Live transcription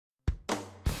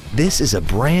This is a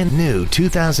brand new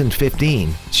 2015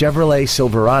 Chevrolet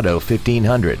Silverado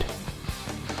 1500.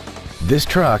 This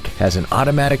truck has an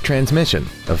automatic transmission,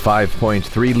 a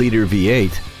 5.3-liter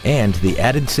V8, and the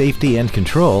added safety and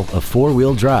control of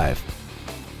four-wheel drive.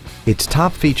 Its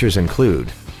top features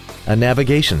include a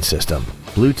navigation system,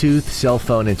 Bluetooth cell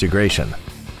phone integration,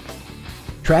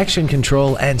 traction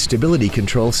control and stability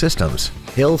control systems,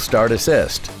 hill start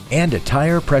assist, and a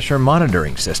tire pressure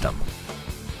monitoring system.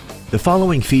 The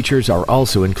following features are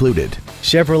also included: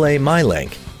 Chevrolet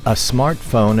MyLink, a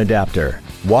smartphone adapter,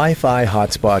 Wi-Fi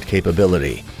hotspot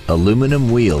capability,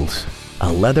 aluminum wheels, a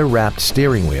leather-wrapped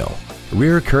steering wheel,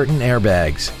 rear curtain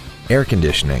airbags, air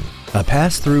conditioning, a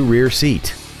pass-through rear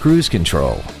seat, cruise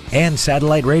control, and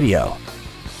satellite radio.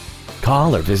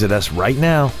 Call or visit us right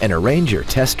now and arrange your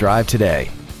test drive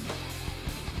today.